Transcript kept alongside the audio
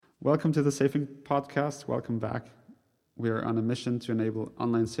Welcome to the Safing Podcast. Welcome back. We are on a mission to enable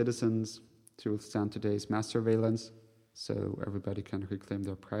online citizens to withstand today's mass surveillance so everybody can reclaim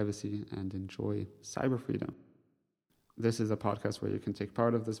their privacy and enjoy cyber freedom. This is a podcast where you can take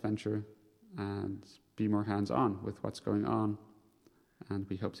part of this venture and be more hands-on with what's going on. And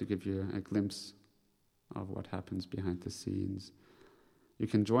we hope to give you a glimpse of what happens behind the scenes. You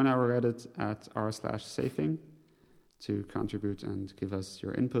can join our Reddit at r/safing to contribute and give us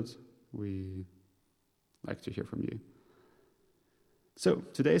your input. We like to hear from you. So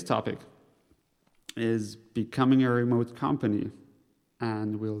today's topic is becoming a remote company.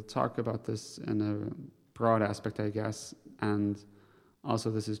 And we'll talk about this in a broad aspect, I guess. And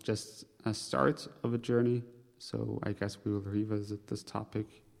also this is just a start of a journey. So I guess we will revisit this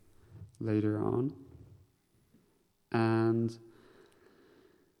topic later on. And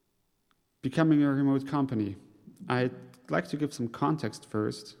becoming a remote company. I'd like to give some context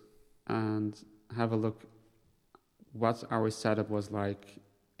first and have a look what our setup was like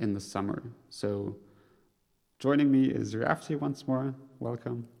in the summer. So joining me is Rafti once more.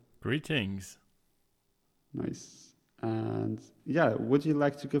 Welcome. Greetings. Nice. And yeah, would you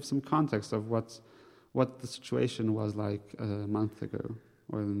like to give some context of what the situation was like a month ago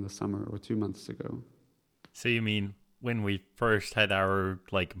or in the summer or 2 months ago? So you mean when we first had our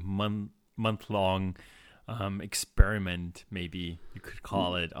month-long experiment, maybe you could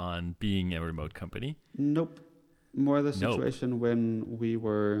call it, on being a remote company? Nope. More the situation when we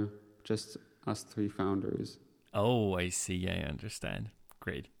were just us three founders. Oh, I see. I understand.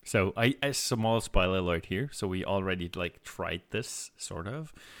 Great. So a small spoiler alert here. So we already tried this sort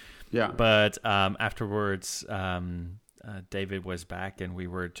of. Yeah. But afterwards, David was back and we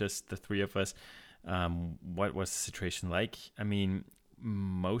were just the three of us. What was the situation like? I mean,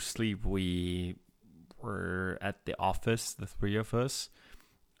 mostly we were at the office, the three of us,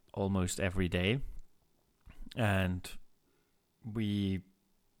 almost every day. And we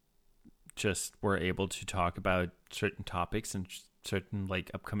just were able to talk about certain topics and certain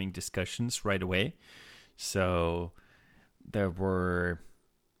upcoming discussions right away. So there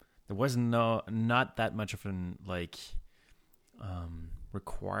wasn't not that much of an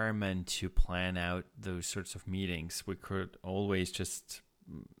requirement to plan out those sorts of meetings. We could always just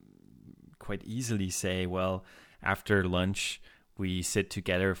quite easily say, well, after lunch we sit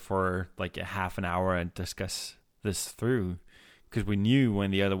together for a half an hour and discuss this through, because we knew when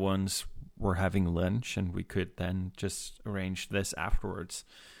the other ones were having lunch and we could then just arrange this afterwards.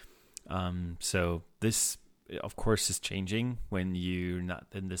 So this of course is changing when you're not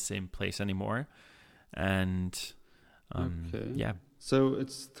in the same place anymore. And yeah. So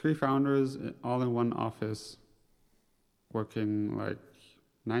it's three founders all in one office working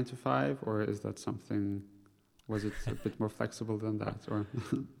 9 to 5, or is that something, was it a bit more flexible than that? Or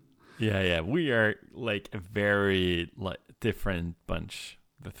Yeah. We are a very different bunch,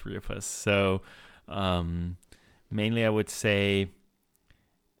 the three of us. So mainly I would say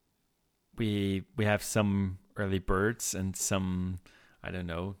we have some early birds and some, I don't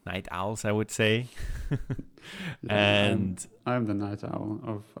know, night owls, I would say. Yeah, and I'm the night owl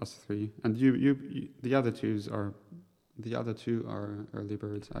of us three, and you the other two are early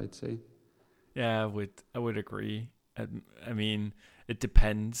birds, I'd say. Yeah, I would agree. I mean, it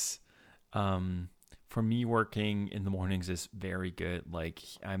depends. For me, working in the mornings is very good.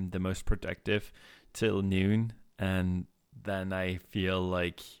 I'm the most productive till noon, and then I feel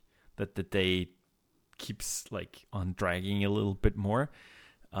that the day keeps on dragging a little bit more.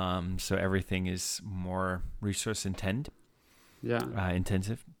 So everything is more resource intensive.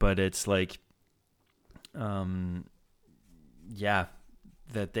 But it's yeah,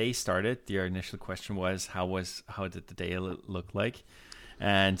 the day started. Your initial question was how did the day look like?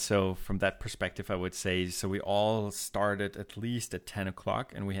 And so from that perspective, I would say, so we all started at least at 10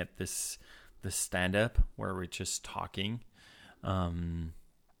 o'clock, and we had this stand up where we're just talking. It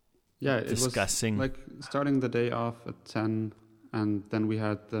discussing, was starting the day off at 10, and then we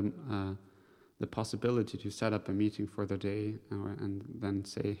had the possibility to set up a meeting for the day, and then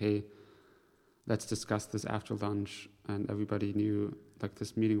say, hey, let's discuss this after lunch. And everybody knew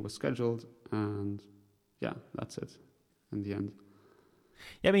this meeting was scheduled, and yeah, that's it in the end.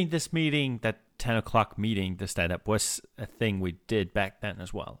 Yeah, I mean, this meeting, that 10 o'clock meeting, the stand-up, was a thing we did back then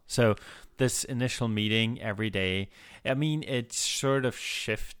as well. So this initial meeting every day, I mean, it sort of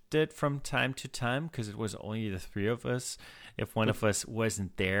shifted from time to time because it was only the three of us. If one of us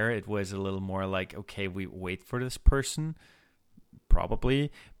wasn't there, it was a little more okay, we wait for this person,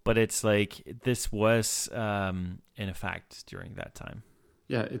 probably. But it's this was in effect during that time.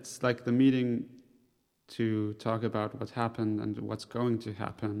 Yeah, it's the meeting to talk about what happened and what's going to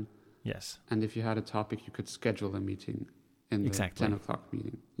happen. Yes. And if you had a topic, you could schedule a meeting in the Exactly. 10 o'clock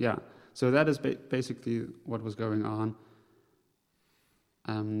meeting. Yeah. So that is basically what was going on.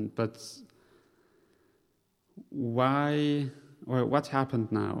 But why, or what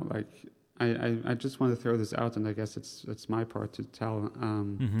happened now? Like, I just want to throw this out, and I guess it's my part to tell.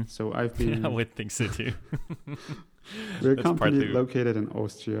 So I've been... I would think so too. We're a That's company partly- located in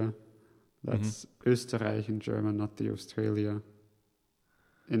Austria. That's Österreich in German, not the Australia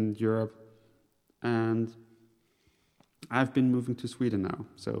in Europe. And I've been moving to Sweden now.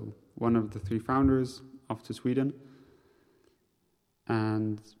 So one of the 3 founders off to Sweden.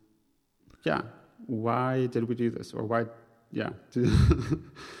 And yeah, why did we do this? Or why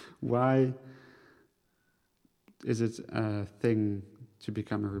why is it a thing to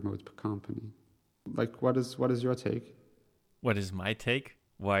become a remote company? Like, what is your take? What is my take?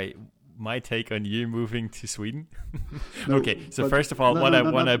 Why my take on you moving to Sweden? No, okay, so but- first of all, no, what no, I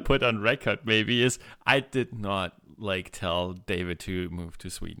no, want no. to put on record maybe is I did not like tell David to move to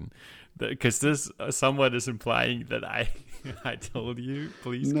Sweden, because this somewhat is implying that I told you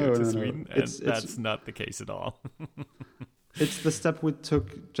please No, go to no, no. Sweden, and It's- that's not the case at all. It's the step we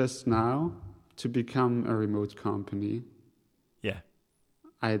took just now to become a remote company. Yeah.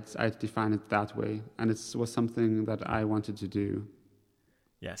 I'd define it that way, and it was something that I wanted to do.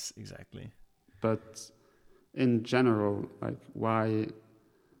 Yes, exactly. But in general, like, why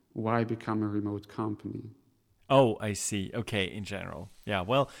become a remote company? Oh, I see. Okay, in general. Yeah,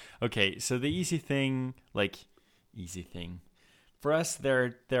 well, okay, so the easy thing for us,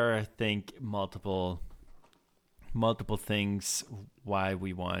 there are, I think, multiple things why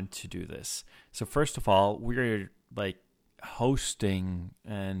we want to do this. So first of all, we're like hosting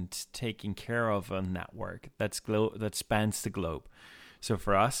and taking care of a network that spans the globe. So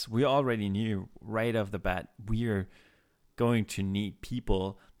for us, we already knew right off the bat we're going to need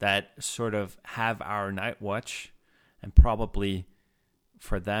people that sort of have our night watch, and probably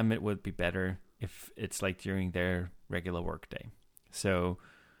for them it would be better if it's like during their regular workday. So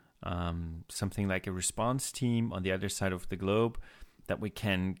something like a response team on the other side of the globe that we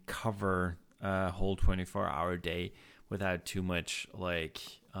can cover a whole 24-hour day without too much like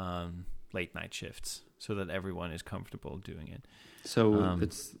late night shifts, so that everyone is comfortable doing it. So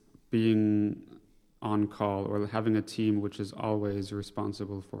it's being on call or having a team which is always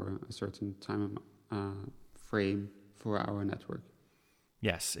responsible for a certain time frame for our network.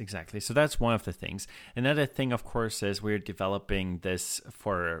 Yes, exactly. So that's one of the things. Another thing, of course, is we're developing this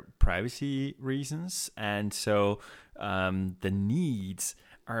for privacy reasons. And so the needs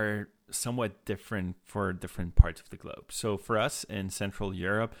are somewhat different for different parts of the globe. So for us in Central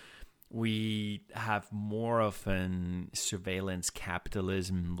Europe, we have more of an surveillance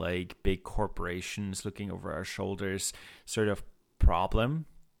capitalism, like big corporations looking over our shoulders sort of problem.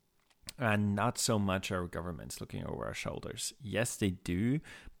 And not so much our governments looking over our shoulders. Yes, they do,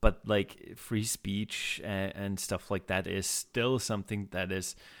 but like free speech and stuff like that is still something that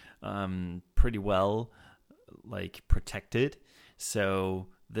is pretty well like protected. So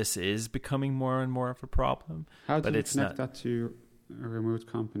this is becoming more and more of a problem. How do but you it's connect not that to a remote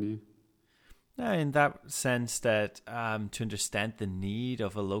company? in that sense that to understand the need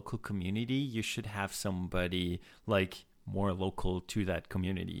of a local community, you should have somebody like more local to that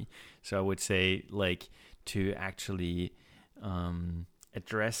community. So I would say like to actually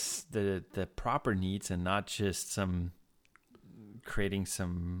address the proper needs and not just creating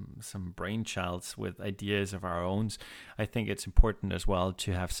some brainchilds with ideas of our own. I think it's important as well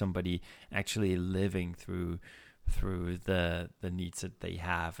to have somebody actually living through the needs that they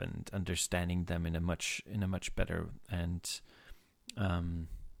have and understanding them in a much better and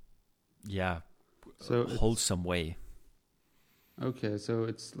wholesome way. Okay, so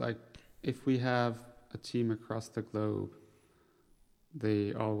it's like if we have a team across the globe,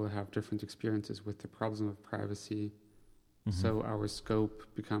 they all will have different experiences with the problem of privacy. Mm-hmm. So our scope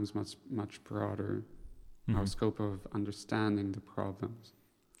becomes much broader, Mm-hmm. our scope of understanding the problems.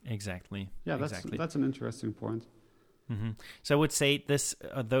 Exactly. Yeah, exactly. that's an interesting point. Mm-hmm. So I would say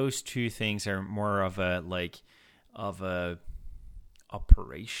those two things are more of a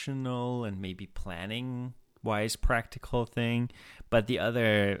operational and maybe planning wise practical thing, but the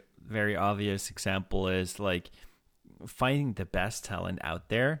other very obvious example is like finding the best talent out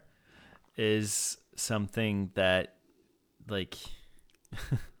there is something that like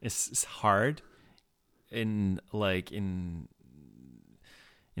is hard in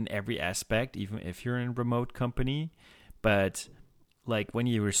every aspect, even if you're in a remote company. But like when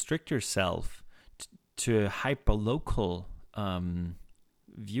you restrict yourself to a hyper local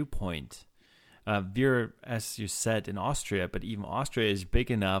viewpoint, we're, as you said, in Austria, but even Austria is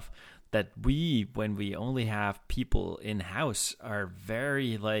big enough that when we only have people in-house, are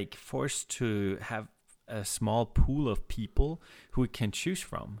very like forced to have a small pool of people who we can choose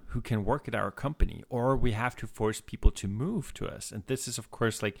from, who can work at our company, or we have to force people to move to us. And this is, of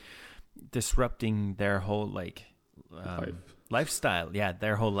course, like disrupting their whole like lifestyle. Yeah,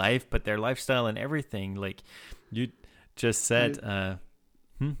 their whole life, but their lifestyle and everything. Like you just said.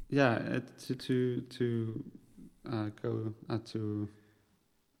 To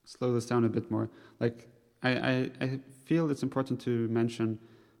slow this down a bit more. Like I feel it's important to mention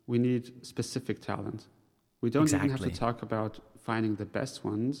we need specific talent. We don't even have to talk about finding the best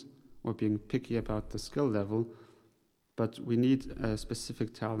ones or being picky about the skill level, but we need a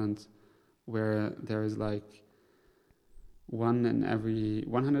specific talent where there is like 1 in every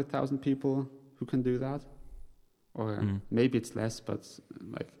 100,000 people who can do that. Or maybe it's less, but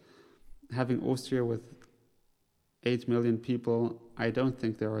like having Austria with 8 million people, I don't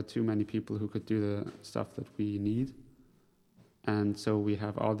think there are too many people who could do the stuff that we need. And so we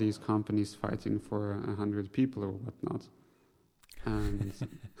have all these companies fighting for 100 people or whatnot. And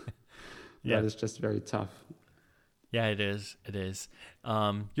that is just very tough. Yeah, it is. It is.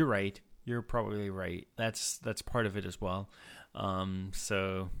 You're right. You're probably right. That's part of it as well.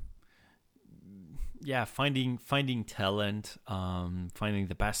 So yeah, finding talent, finding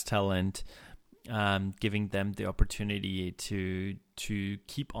the best talent, giving them the opportunity to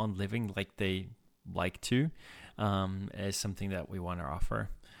keep on living like they like to, is something that we want to offer.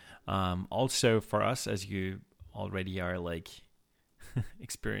 Also for us, as you already are like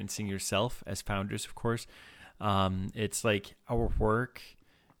experiencing yourself as founders, of course, it's like our work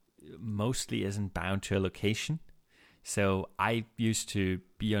mostly isn't bound to a location. So I used to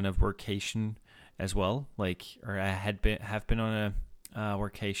be on a workation as well, or I have been on a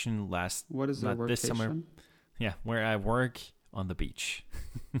workation this summer. Yeah, where I work on the beach.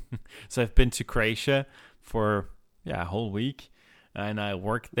 So I've been to Croatia for a whole week, and I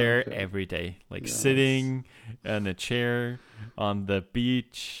work there every day, sitting in a chair on the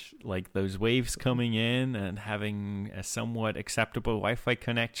beach, like those waves coming in and having a somewhat acceptable Wi-Fi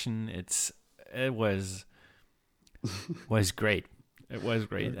connection. It was great. It was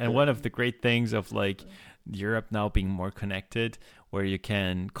great. And one of the great things of like Europe now being more connected, where you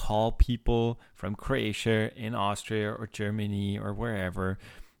can call people from Croatia in Austria or Germany or wherever.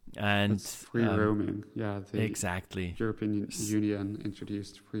 And it's free roaming. Yeah, exactly. European Union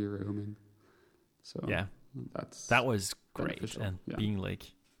introduced free roaming. So yeah, that was great. And being like,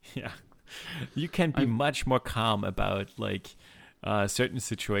 you can be much more calm about like certain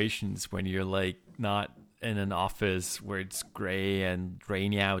situations when you're like not in an office where it's gray and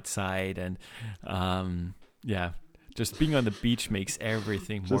rainy outside, and just being on the beach makes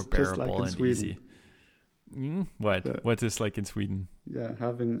everything more bearable like and Sweden. Easy. What is like in Sweden? Yeah,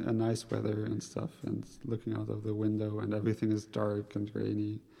 having a nice weather and stuff, and looking out of the window, and everything is dark and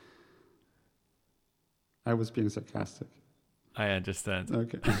rainy. I was being sarcastic. I understand.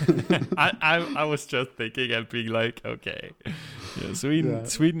 Okay. I was just thinking and being like, okay,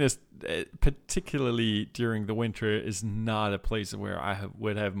 Sweden is particularly during the winter is not a place where I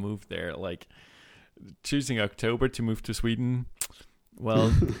would have moved there. Like choosing October to move to Sweden,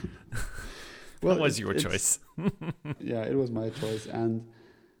 well, that was your choice. Yeah, it was my choice, and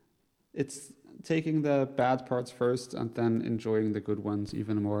it's taking the bad parts first and then enjoying the good ones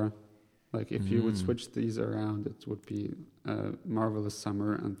even more. Like if you would switch these around, it would be a marvelous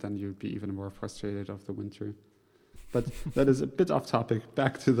summer, and then you'd be even more frustrated of the winter. But that is a bit off topic.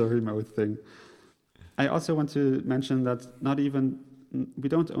 Back to the remote thing. I also want to mention that we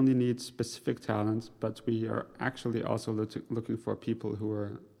don't only need specific talent, but we are actually also looking for people who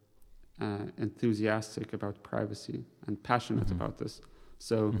are enthusiastic about privacy and passionate about this.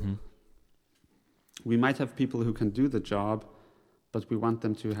 So we might have people who can do the job, but we want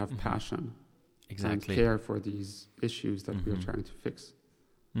them to have passion and care for these issues that we are trying to fix.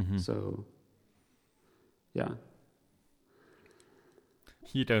 So, yeah.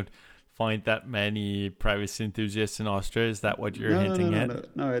 You don't find that many privacy enthusiasts in Austria? Is that what you're hinting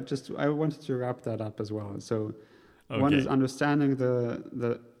at? No, I wanted to wrap that up as well. So one is understanding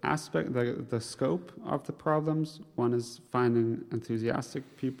the aspect, the scope of the problems. One is finding enthusiastic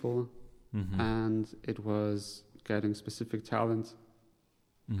people, and it was getting specific talent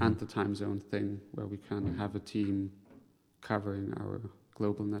and the time zone thing where we can have a team covering our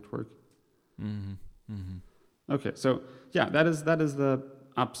global network. Okay, so that is the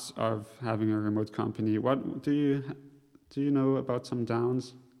ups of having a remote company. What do you know about some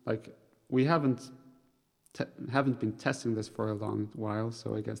downs? Like we haven't haven't been testing this for a long while,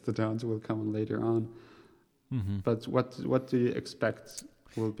 so I guess the downs will come later on. Mm-hmm. But what do you expect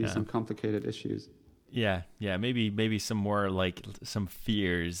will be some complicated issues? Yeah, maybe some more like some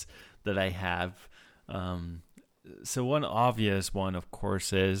fears that I have. So one obvious one, of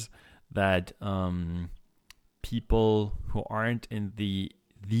course, is that people who aren't in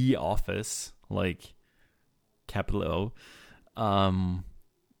the office, like capital O,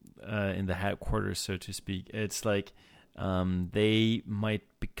 in the headquarters, so to speak, it's like they might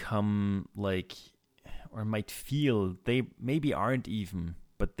become like, or might feel, they maybe aren't even,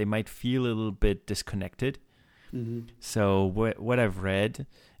 but they might feel a little bit disconnected. Mm-hmm. So what I've read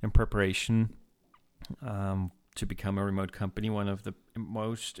in preparation to become a remote company, one of the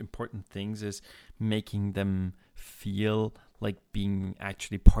most important things is making them feel like being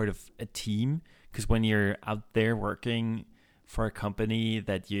actually part of a team. Because when you're out there working for a company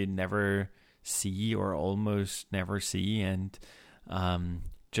that you never see or almost never see, and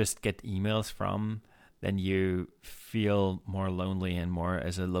just get emails from, then you feel more lonely and more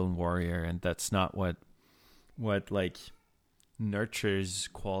as a lone warrior, and that's not what like nurtures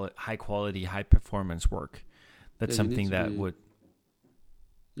high quality, high performance work. That's something that would.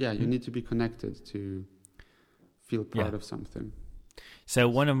 Yeah, you need to be connected to feel part of something. So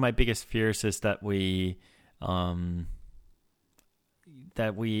one of my biggest fears is that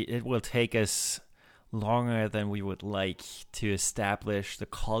it will take us longer than we would like to establish the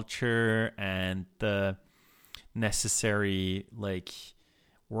culture and the necessary like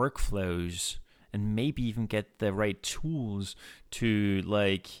workflows, and maybe even get the right tools to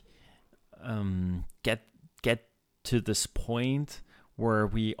like get to this point where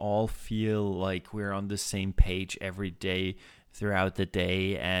we all feel like we're on the same page every day throughout the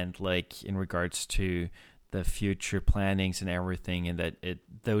day, and like in regards to the future plannings and everything, and that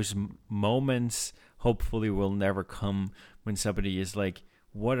those moments hopefully will never come when somebody is like,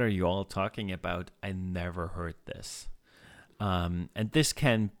 what are you all talking about? I never heard this. And this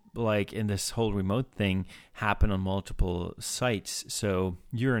can, like in this whole remote thing, happen on multiple sites. So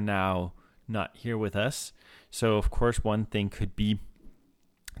you're now not here with us. So of course one thing could be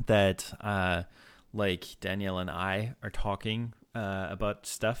that like Daniel and I are talking about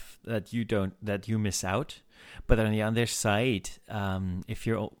stuff that you miss out. But on the other side, if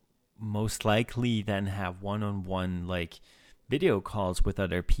you're most likely then have one-on-one like video calls with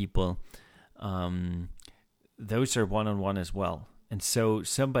other people, those are one-on-one as well. And so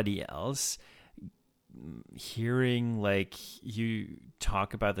somebody else hearing like you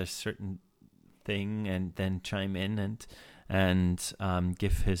talk about a certain thing and then chime in and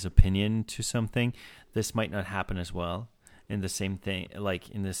give his opinion to something, this might not happen as well in the same thing, like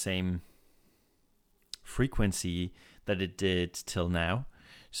in the same frequency that it did till now.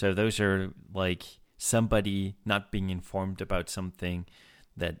 So those are like somebody not being informed about something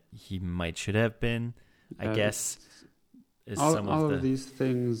that he might should have been, I guess. Is all of these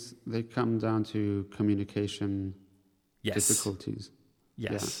things, they come down to communication difficulties.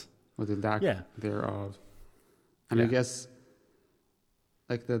 Yes. Yeah. Or the lack thereof. And I guess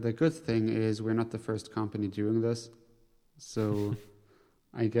like the good thing is we're not the first company doing this. So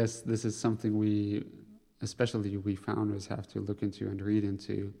I guess this is something especially we founders have to look into and read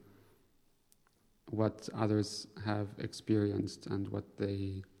into, what others have experienced and what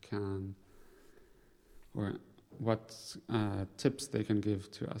they can, or what tips they can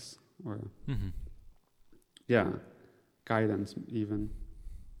give to us, or guidance even.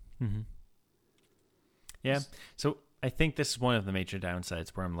 Mm-hmm. Yeah. So I think this is one of the major downsides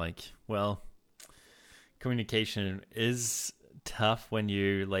where I'm like, well, communication is tough when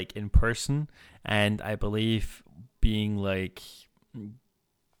you're like in person, and I believe being like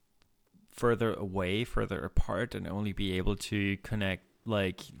further away, further apart, and only be able to connect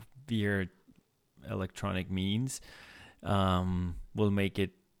like via electronic means will make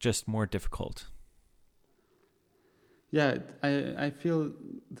it just more difficult. Yeah, I feel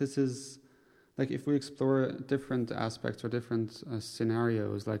this is like, if we explore different aspects or different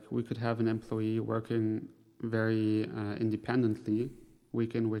scenarios, like we could have an employee working very independently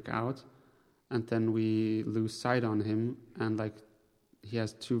week in, week out, and then we lose sight on him, and like he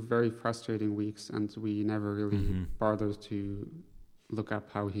has 2 very frustrating weeks, and we never really bother to look up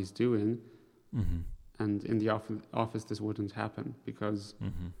how he's doing. And in the office this wouldn't happen, because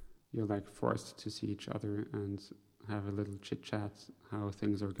you're like forced to see each other and have a little chit chat how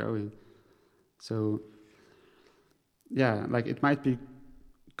things are going. So yeah, like it might be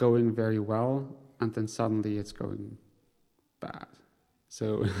going very well, and then suddenly it's going bad.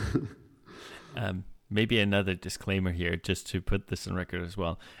 So maybe another disclaimer here, just to put this on record as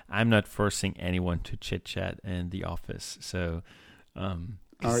well. I'm not forcing anyone to chit chat in the office. So,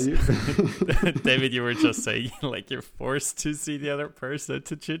 are you? David, you were just saying like you're forced to see the other person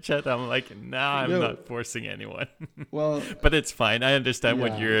to chit chat. I'm like, I'm not forcing anyone. Well, but it's fine. I understand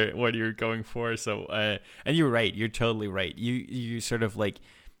what you're going for. So, and you're right. You're totally right. You sort of like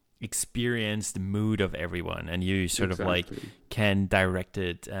experience the mood of everyone, and you sort of like can direct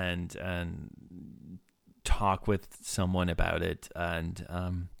it and talk with someone about it, and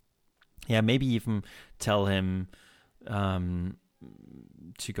maybe even tell him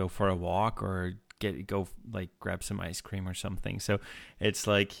to go for a walk or go like grab some ice cream or something. So it's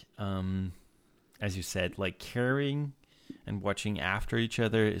like as you said, like caring and watching after each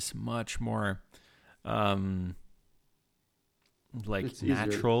other is much more like it's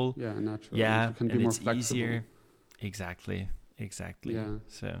natural. Easier. Natural. Yeah, it can be and more it's flexible. easier. Exactly. Yeah.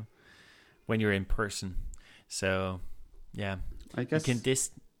 So when you're in person. So yeah, I guess you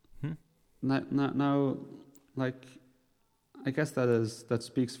can now like I guess that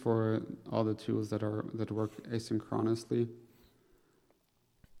speaks for all the tools that work asynchronously,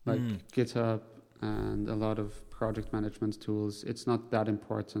 like GitHub and a lot of project management tools. It's not that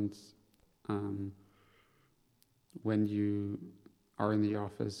important when you are in the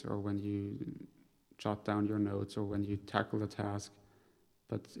office or when you jot down your notes or when you tackle a task,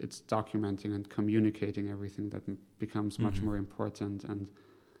 but it's documenting and communicating everything that becomes much more important and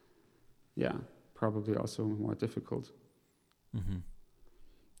probably also more difficult.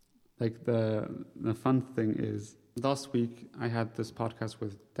 Like the fun thing is, last week I had this podcast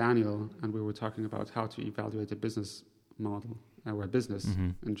with Daniel, and we were talking about how to evaluate a business model or a business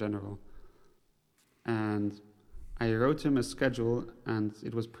in general. And I wrote him a schedule, and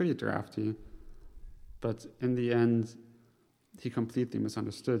it was pretty drafty, but in the end, he completely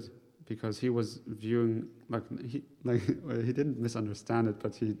misunderstood, because he was viewing he didn't misunderstand it,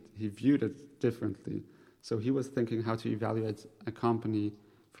 but he viewed it differently. So he was thinking how to evaluate a company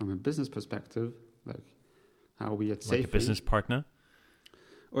from a business perspective, like how we at Safing, like a business partner,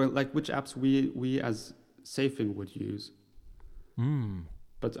 or like which apps we as Safing would use.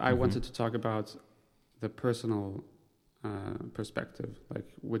 But I wanted to talk about the personal perspective,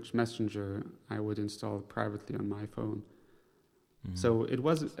 like which messenger I would install privately on my phone. So it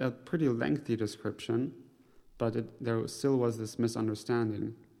was a pretty lengthy description, but there still was this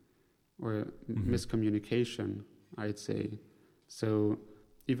misunderstanding or miscommunication, I'd say. So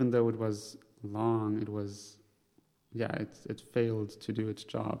even though it was long, it failed to do its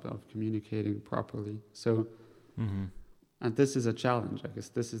job of communicating properly. So, and this is a challenge. I guess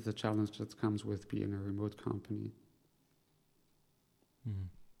this is the challenge that comes with being a remote company.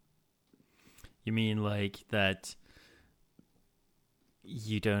 You mean like that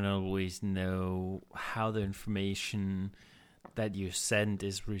you don't always know how the information that you send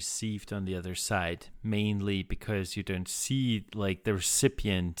is received on the other side, mainly because you don't see like the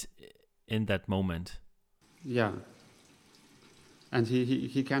recipient in that moment. Yeah. And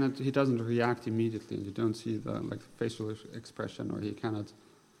he doesn't react immediately, and you don't see the like facial expression, or he cannot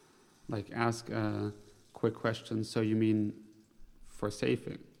like ask a quick question. So you mean for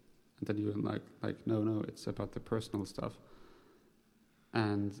Safing? And then you like no, it's about the personal stuff.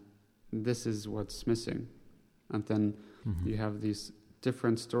 And this is what's missing. And then you have these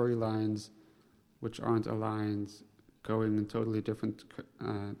different storylines which aren't aligned, going in totally different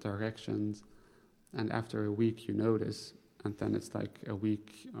directions. And after a week, you notice, and then it's like a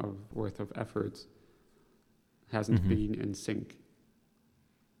week of worth of effort hasn't been in sync.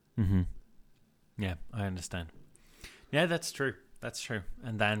 Yeah, I understand. Yeah, that's true.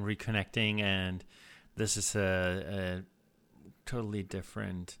 And then reconnecting, and this is a totally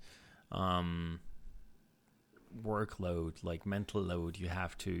different workload, like mental load you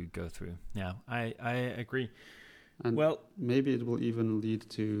have to go through. Yeah, I agree. And maybe it will even lead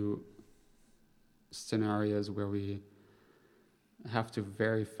to scenarios where we have to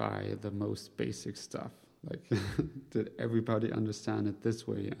verify the most basic stuff. Like, did everybody understand it this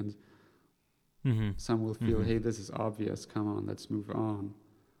way? And some will feel, hey, this is obvious. Come on, let's move on.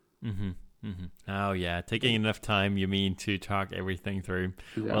 Oh, yeah. Taking enough time, you mean, to talk everything through.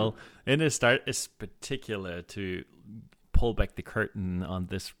 Yeah. Well, in the start, it's particular to pull back the curtain on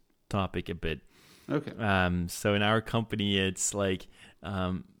this topic a bit. Okay. So in our company, it's like,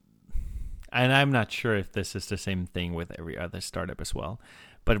 and I'm not sure if this is the same thing with every other startup as well,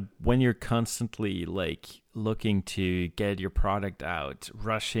 but when you're constantly like looking to get your product out,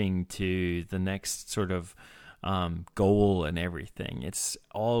 rushing to the next sort of goal and everything, it's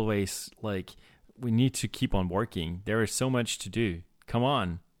always like, we need to keep on working. There is so much to do. Come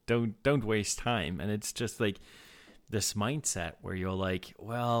on. don't waste time. And it's just like this mindset where you're like,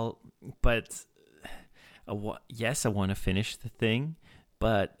 well, but yes, I want to finish the thing,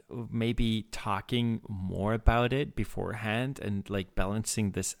 but maybe talking more about it beforehand and like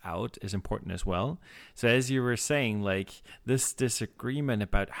balancing this out is important as well. So as you were saying, like this disagreement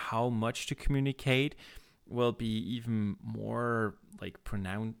about how much to communicate will be even more like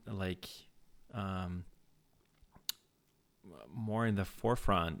pronounced, like more in the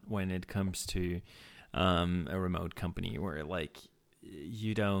forefront when it comes to a remote company, where like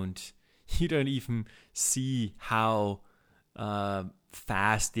you don't even see how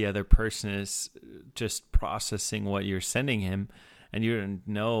fast the other person is just processing what you're sending him, and you don't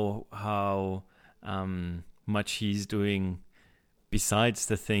know how much he's doing besides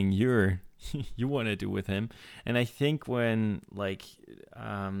the thing you want to do with him. And I think when like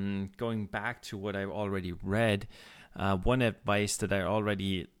going back to what I've already read, one advice that I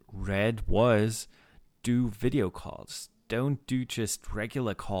already read was do video calls. Don't do just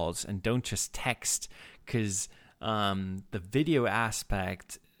regular calls, and don't just text, because the video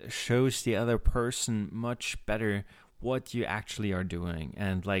aspect shows the other person much better what you actually are doing,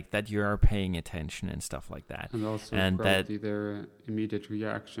 and like that you are paying attention and stuff like that. And also and probably their immediate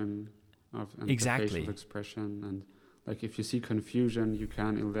reaction and exactly the facial expression. And like if you see confusion, you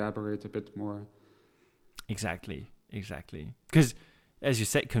can elaborate a bit more. Exactly. Because as you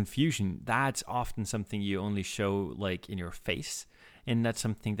said, confusion, that's often something you only show like in your face, and that's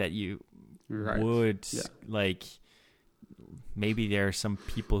something that you would like. Maybe there are some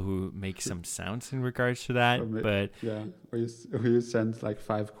people who make some sounds in regards to that, but or you send like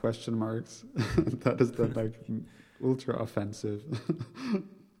 5 question marks. That is then like ultra offensive.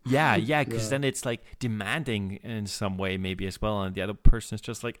 Because then it's like demanding in some way maybe as well, and the other person is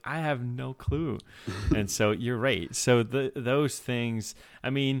just like, I have no clue. And so you're right. So those things, I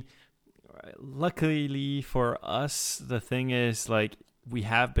mean, luckily for us, the thing is like we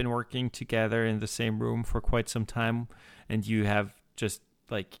have been working together in the same room for quite some time, and you have just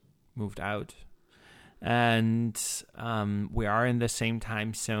like moved out, and we are in the same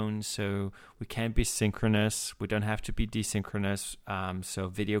time zone, so we can be synchronous. We don't have to be desynchronous. So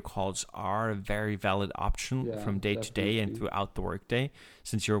video calls are a very valid option from day to day and throughout the workday,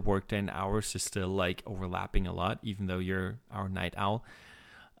 since your workday and hours is still like overlapping a lot, even though you're our night owl.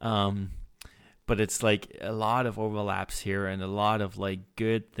 But it's like a lot of overlaps here and a lot of like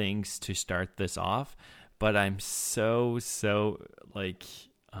good things to start this off. But I'm so like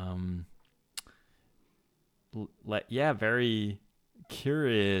very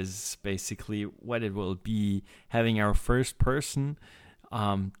curious basically what it will be having our first person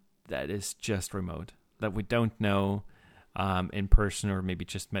that is just remote, that we don't know in person, or maybe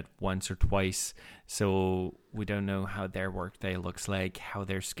just met once or twice, so we don't know how their workday looks like, how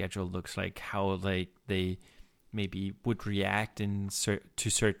their schedule looks like, how like they maybe would react to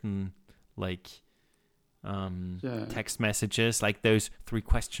certain like text messages, like those 3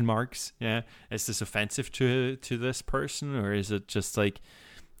 question marks. Is this offensive to this person, or is it just like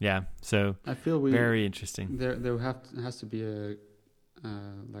so I feel very interesting. There has to be a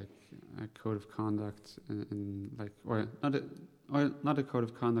like a code of conduct in like, or not a code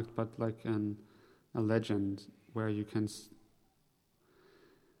of conduct, but like a legend where you can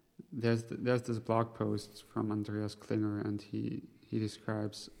there's this blog post from Andreas Klinger, and he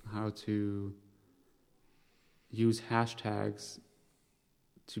describes how to use hashtags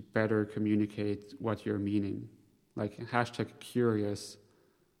to better communicate what you're meaning. Like hashtag curious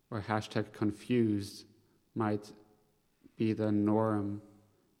or hashtag confused might be the norm,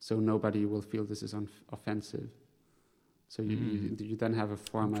 so nobody will feel this is offensive. So you then have a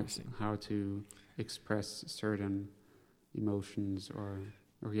format how to express certain emotions or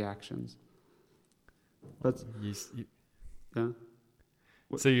reactions. But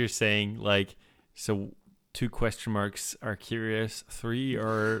so you're saying like, so 2 question marks are curious, 3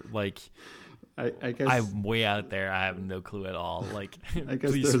 are like, I guess I'm way out there. I have no clue at all. Like, I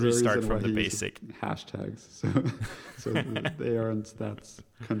guess please restart from the basic hashtags. So they aren't that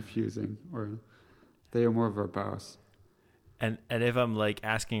confusing, or they are more verbose. And if I'm like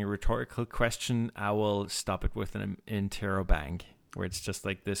asking a rhetorical question, I will stop it with an interrobang, where it's just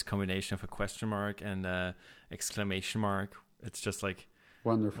like this combination of a question mark and a exclamation mark. It's just like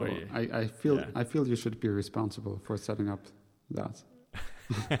wonderful. I feel you should be responsible for setting up that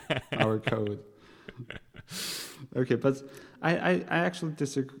our code. Okay, but I actually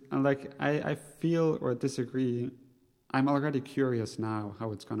disagree. Like I feel or disagree. I'm already curious now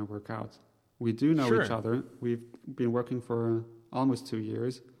how it's going to work out. We do know each other. We've been working for almost 2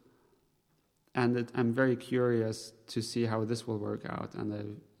 years, I'm very curious to see how this will work out,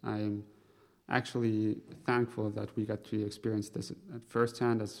 and I'm actually thankful that we got to experience this at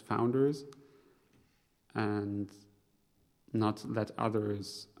firsthand as founders, and not let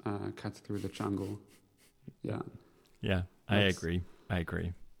others cut through the jungle. Yeah. Yeah, I agree.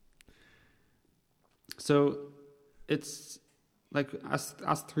 So it's like us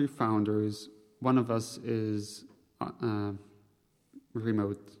three founders. One of us is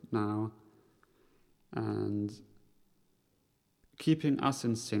remote now, and keeping us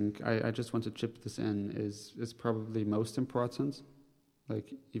in sync, I just want to chip this in, is probably most important,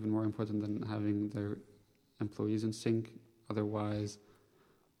 like even more important than having their employees in sync. Otherwise,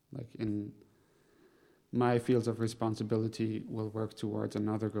 like in my fields of responsibility, will work towards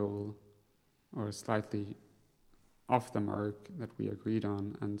another goal or slightly off the mark that we agreed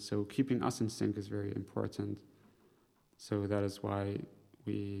on. And so keeping us in sync is very important. So that is why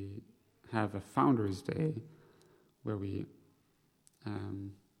we have a Founders Day where we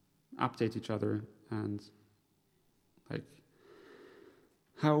update each other, and like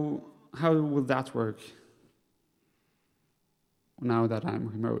how will that work now that I'm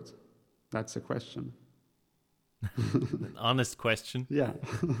remote? That's a question. An honest question. Yeah.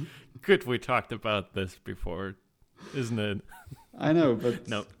 Good, we talked about this before, isn't it? I know, but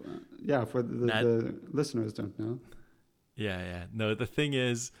no. Yeah, for the listeners don't know. Yeah. No, the thing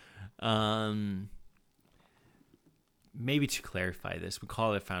is, maybe to clarify this, we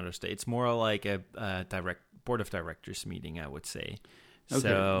call it Founders Day. It's more like a direct board of directors meeting, I would say. Okay,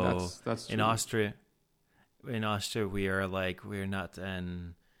 so that's true. In Austria, we're not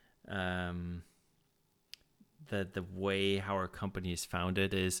an the way how our company is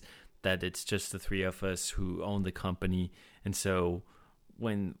founded is that it's just the three of us who own the company, and so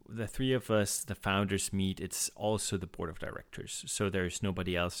when the three of us, the founders, meet, it's also the board of directors. So there's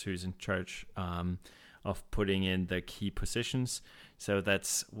nobody else who's in charge of putting in the key positions. So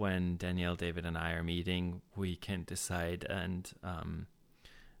that's when Danielle, David, and I are meeting. We can decide and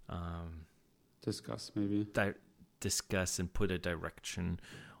discuss maybe. Discuss and put a direction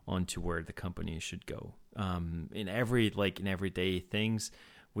onto where the company should go. In everyday things,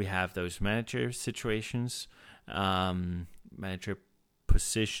 we have those manager situations, manager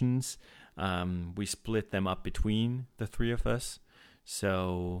positions. We split them up between the three of us.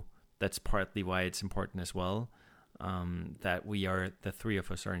 So that's partly why it's important as well, that the three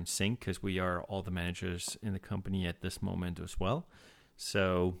of us are in sync, because we are all the managers in the company at this moment as well.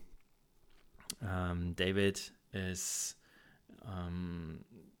 So David has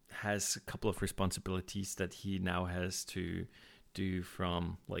a couple of responsibilities that he now has to do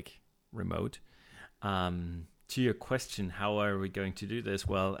from remote. To your question, how are we going to do this?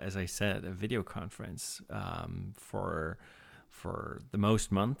 Well, as I said, a video conference for the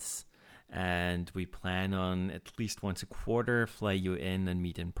most months, and we plan on at least once a quarter fly you in and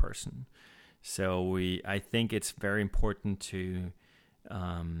meet in person. So I think it's very important to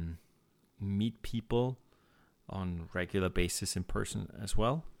meet people on regular basis in person as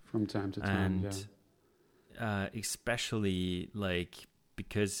well, from time to time, and especially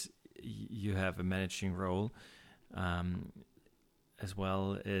because you have a managing role as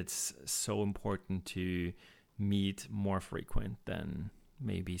well, it's so important to meet more frequent than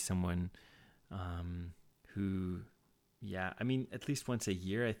maybe someone who, at least once a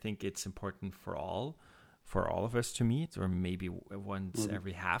year. I think it's important for all of us to meet, or maybe once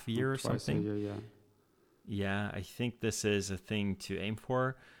every half year or something. A year, Yeah, I think this is a thing to aim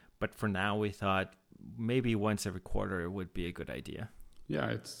for, but for now we thought maybe once every quarter would be a good idea. Yeah,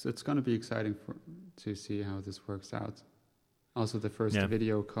 it's going to be exciting to see how this works out. Also, the first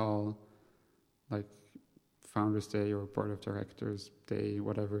video call, like Founders Day or Board of Directors Day,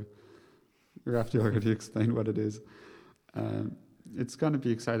 whatever. You have to already explain what it is. It's going to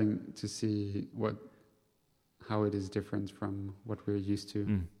be exciting to see how it is different from what we're used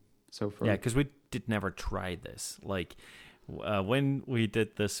to so far. Yeah, because we did never try this. When we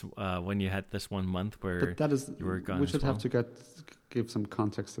did this, when you had this 1 month where you were gone, we should have to give some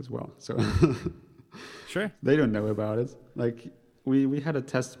context as well. So sure, they don't know about it. We had a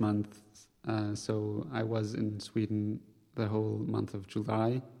test month, so I was in Sweden the whole month of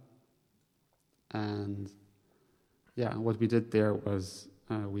July, and what we did there was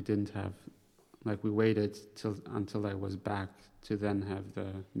we didn't have, we waited until I was back to then have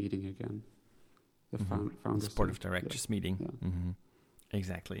the meeting again. The founders board of directors meeting. Yeah. Mm-hmm.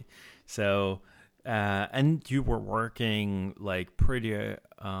 Exactly. So, and you were working pretty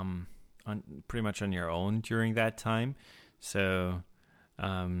much on your own during that time. So,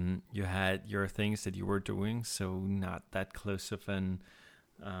 you had your things that you were doing. So not that close of an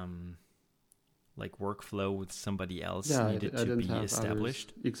like workflow with somebody else Yeah, needed I to didn't be have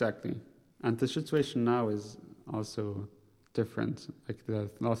established. others. Exactly. And the situation now is also different. Like the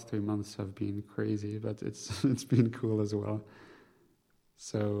last 3 months have been crazy, but it's been cool as well.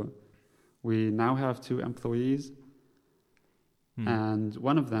 So we now have 2 employees, and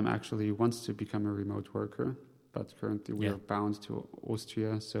one of them actually wants to become a remote worker, but currently we are bound to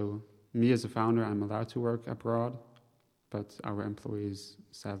Austria. So me as a founder, I'm allowed to work abroad, but our employees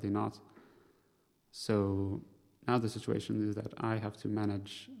sadly not. So now the situation is that I have to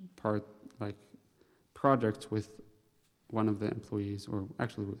manage projects with one of the employees, or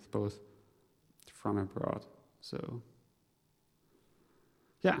actually with both, from abroad. So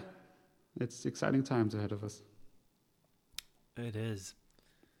yeah, it's exciting times ahead of us. It is.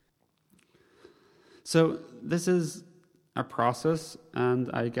 So this is a process,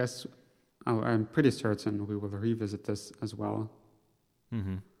 and I guess I'm pretty certain we will revisit this as well.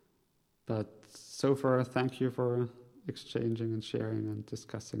 Mm-hmm. But so far, thank you for exchanging and sharing and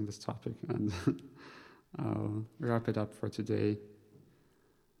discussing this topic, and I'll wrap it up for today.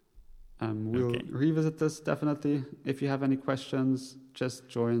 We'll revisit this definitely. If you have any questions, just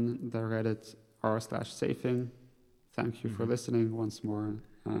join the Reddit r/safing. Thank you for listening once more.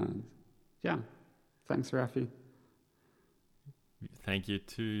 And yeah, thanks, Rafi. Thank you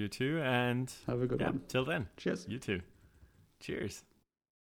to you too, and have a good one. Till then. Cheers. You too. Cheers.